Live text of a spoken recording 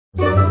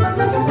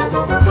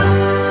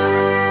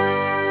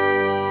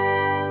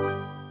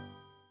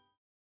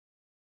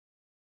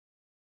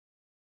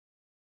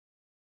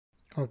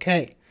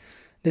Okay.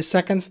 The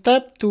second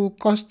step, to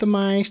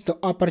customize the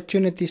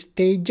opportunity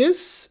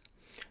stages.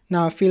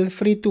 Now feel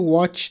free to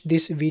watch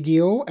this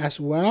video as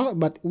well,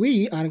 but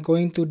we are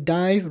going to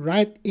dive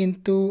right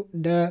into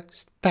the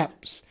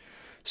steps.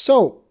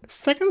 So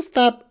second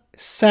step,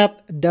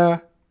 set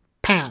the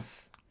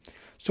path.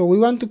 So we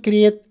want to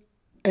create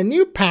a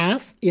new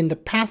path in the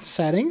path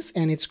settings,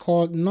 and it's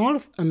called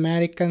North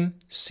American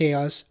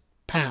Sales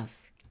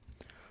Path.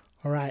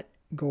 All right,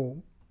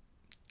 go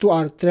to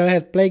our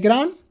Trailhead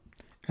Playground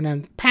and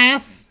then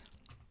path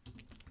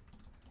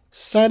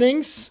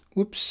settings.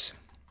 Oops.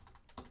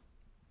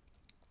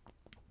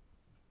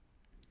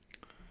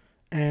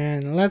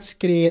 And let's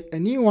create a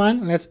new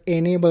one. Let's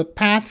enable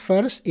path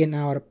first in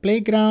our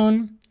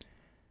playground.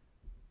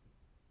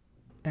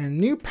 And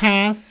new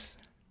path.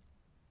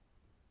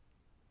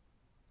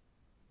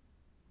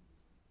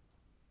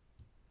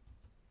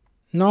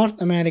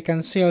 North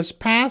American Sales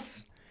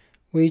Path,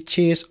 which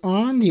is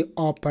on the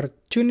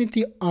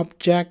opportunity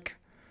object.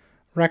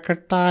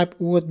 Record type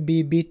would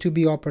be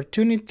B2B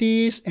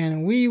opportunities,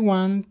 and we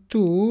want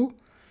to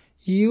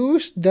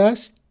use the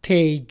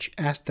stage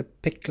as the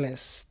pick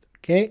list.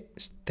 Okay,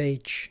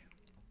 stage.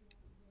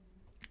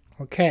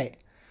 Okay,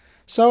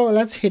 so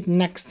let's hit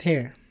next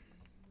here.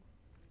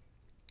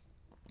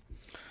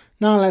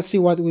 Now let's see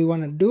what we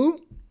want to do.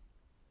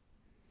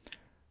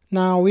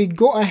 Now we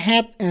go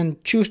ahead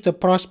and choose the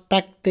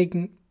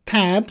prospecting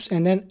tabs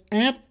and then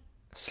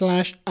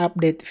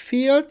add/update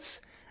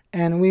fields,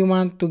 and we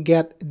want to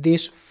get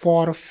these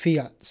 4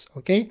 fields.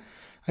 Okay,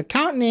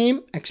 account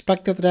name,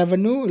 expected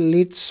revenue,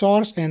 lead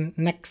source, and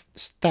next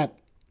step.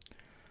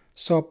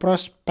 So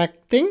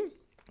prospecting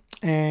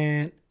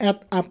and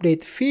add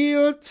update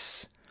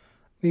fields,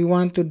 we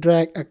want to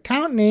drag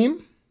account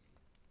name,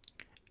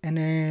 and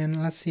then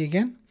let's see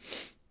again,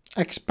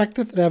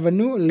 expected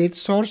revenue, lead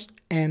source,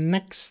 and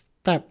next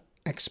step.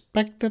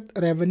 Expected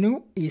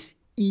revenue is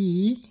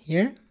E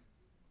here,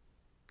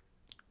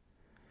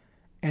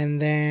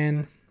 and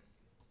then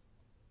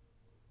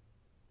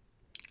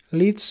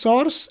lead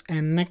source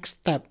and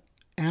next step,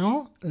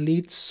 L,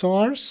 lead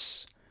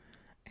source,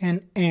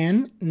 and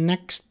N,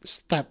 next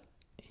step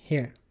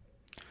here.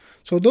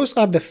 So those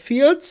are the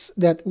fields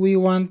that we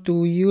want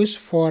to use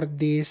for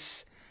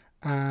this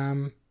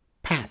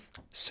path.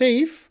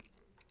 Save.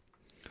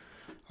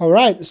 All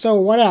right, so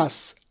what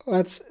else?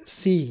 Let's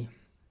see.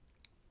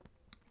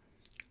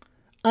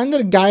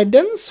 Under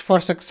guidance for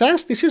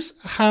success, this is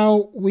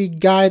how we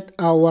guide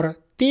our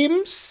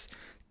team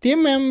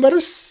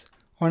members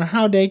on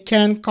how they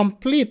can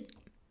complete.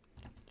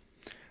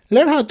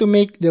 Learn how to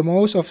make the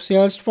most of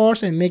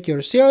Salesforce and make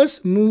your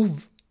sales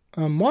move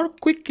more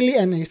quickly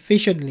and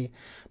efficiently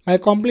by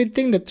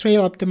completing the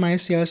trail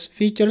optimized sales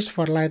features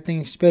for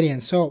lightning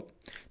experience. So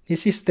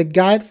this is the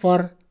guide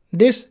for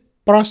this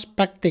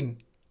prospecting.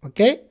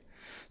 Okay,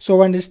 so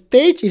when the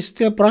stage is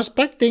still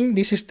prospecting,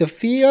 this is the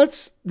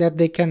fields that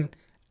they can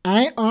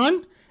eye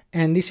on,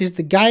 and this is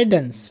the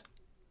guidance.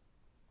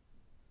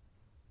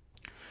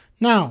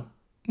 Now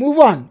move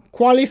on.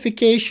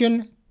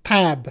 Qualification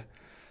tab.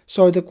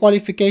 So the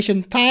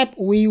qualification tab,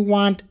 we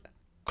want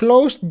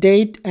close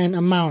date and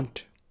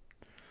amount.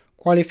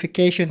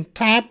 Qualification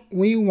tab,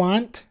 we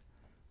want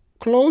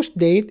close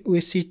date,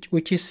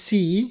 which is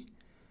C,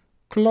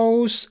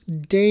 close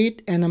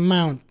date and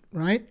amount,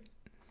 right?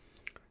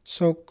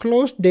 So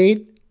close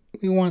date,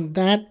 we want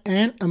that,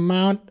 and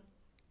amount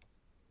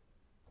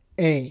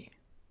A.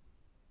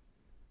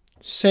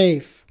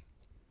 Save.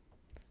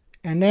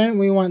 And then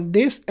we want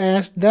this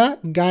as the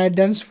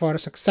guidance for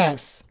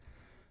success.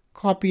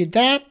 Copy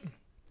that.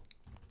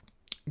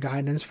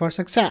 Guidance for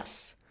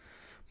success.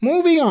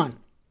 Moving on.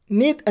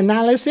 Need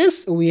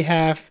analysis. We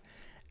have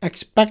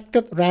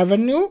expected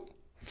revenue,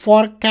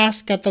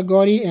 forecast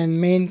category,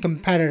 and main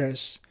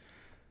competitors.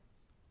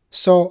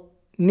 So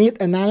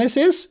need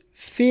analysis,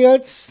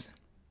 fields,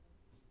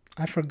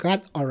 I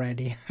forgot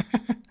already.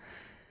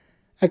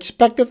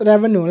 Expected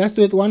revenue. Let's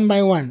do it one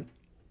by one.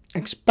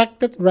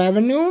 Expected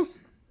revenue.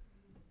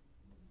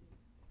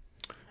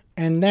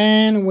 And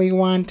then we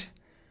want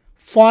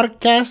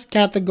forecast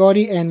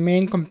category and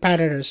main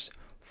competitors.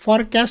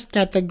 Forecast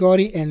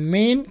category and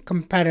main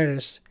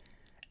competitors.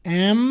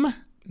 M,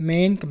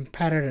 main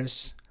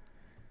competitors.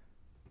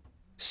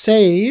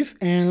 Save,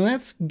 and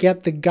let's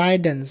get the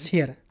guidance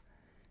here.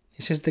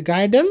 This is the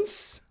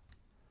guidance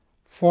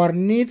for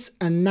needs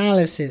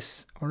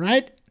analysis. All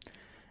right.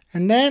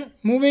 And then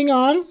moving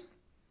on.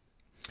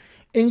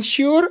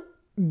 Ensure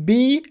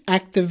B,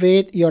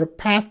 activate your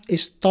path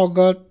is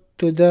toggled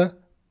to the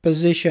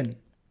position,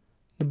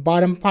 the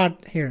bottom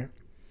part here,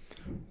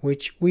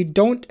 which we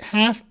don't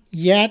have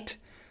yet.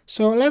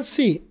 So let's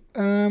see.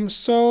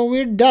 So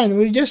we're done.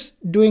 We're just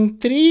doing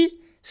 3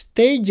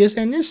 stages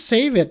and just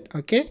save it.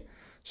 Okay,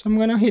 so I'm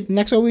gonna hit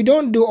next. So we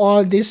don't do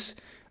all this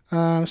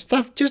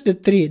stuff, just the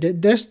 3.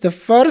 That's the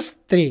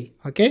first 3.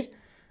 Okay,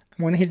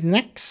 I'm gonna hit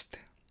next.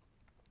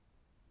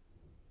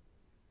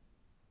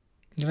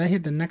 Did I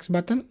hit the next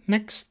button?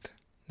 Next.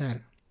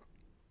 There.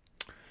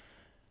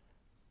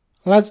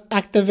 Let's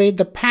activate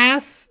the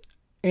path,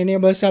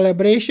 enable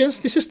celebrations.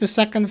 This is the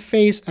second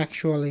phase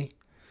actually.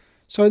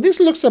 So this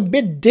looks a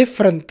bit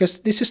different because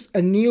this is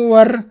a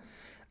newer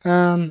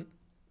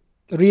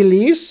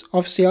release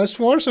of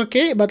Salesforce.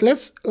 Okay, but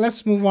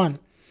let's move on.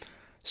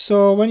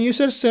 So when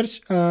users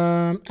search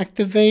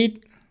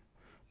activate,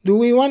 do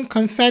we want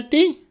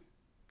confetti?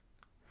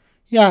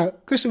 Yeah,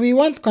 because we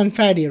want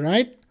confetti,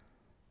 right?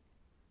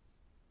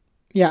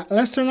 Yeah,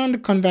 let's turn on the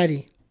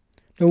confetti.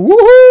 The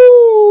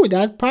woohoo,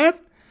 that part.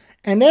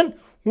 And then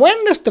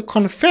when does the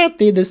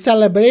confetti, the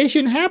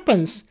celebration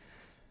happens?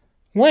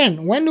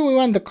 When do we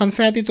want the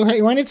confetti to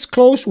happen? When it's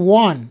close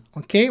 1,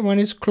 okay? When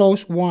it's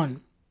close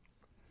 1.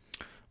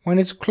 When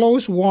it's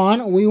close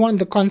 1, we want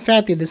the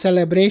confetti, the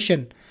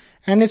celebration.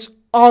 And it's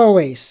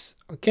always,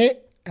 okay?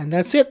 And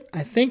that's it,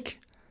 I think.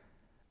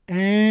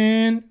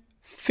 And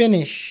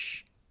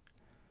finish.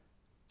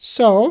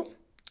 So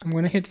I'm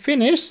going to hit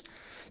finish.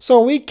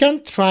 So we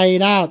can try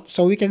it out.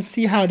 So we can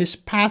see how this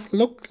path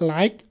look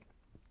like.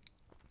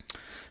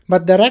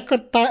 But the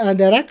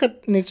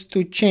record needs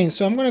to change.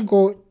 So I'm going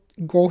to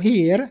go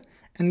here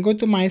and go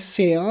to my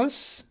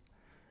sales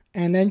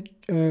and then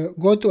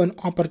go to an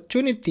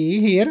opportunity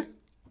here.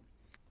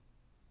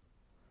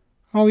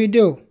 How we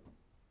do?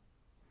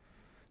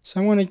 So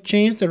I'm going to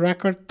change the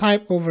record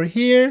type over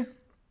here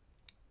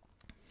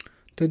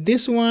to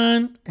this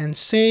one and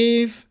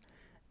save.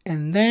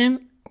 And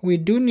then we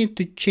do need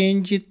to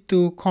change it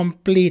to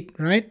complete,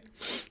 right?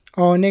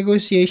 Or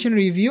negotiation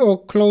review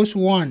or close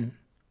 1.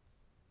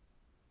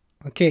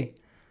 Okay,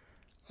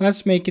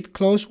 let's make it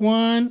close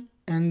 1.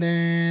 And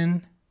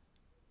then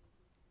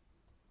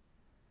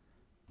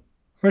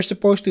we're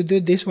supposed to do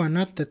this one,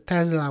 not the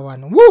Tesla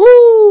one.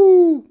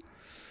 Woohoo!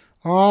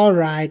 All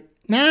right,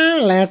 now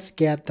let's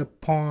get the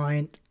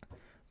point.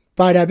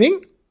 Bada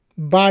bing,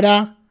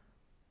 bada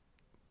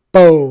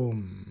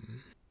boom.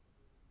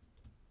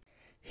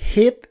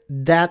 Hit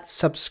that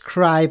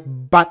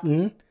subscribe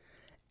button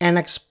and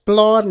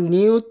explore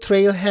new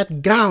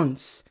trailhead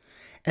grounds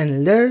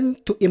and learn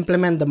to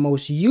implement the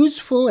most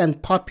useful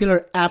and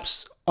popular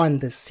apps on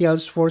the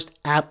Salesforce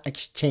App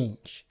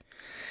Exchange.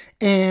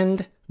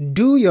 And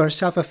do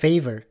yourself a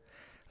favor,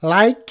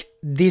 like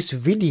this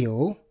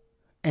video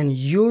and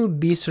you'll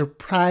be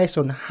surprised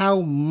on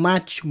how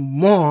much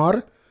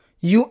more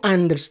you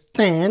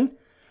understand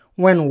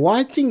when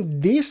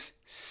watching this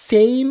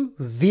same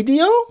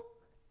video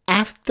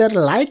after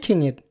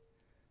liking it.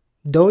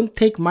 Don't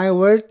take my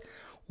word.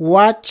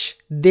 Watch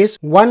this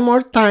one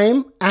more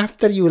time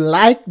after you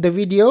like the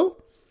video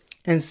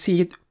and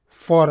see it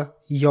for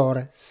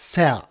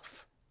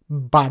yourself.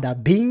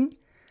 Bada bing,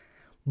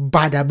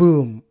 bada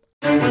boom.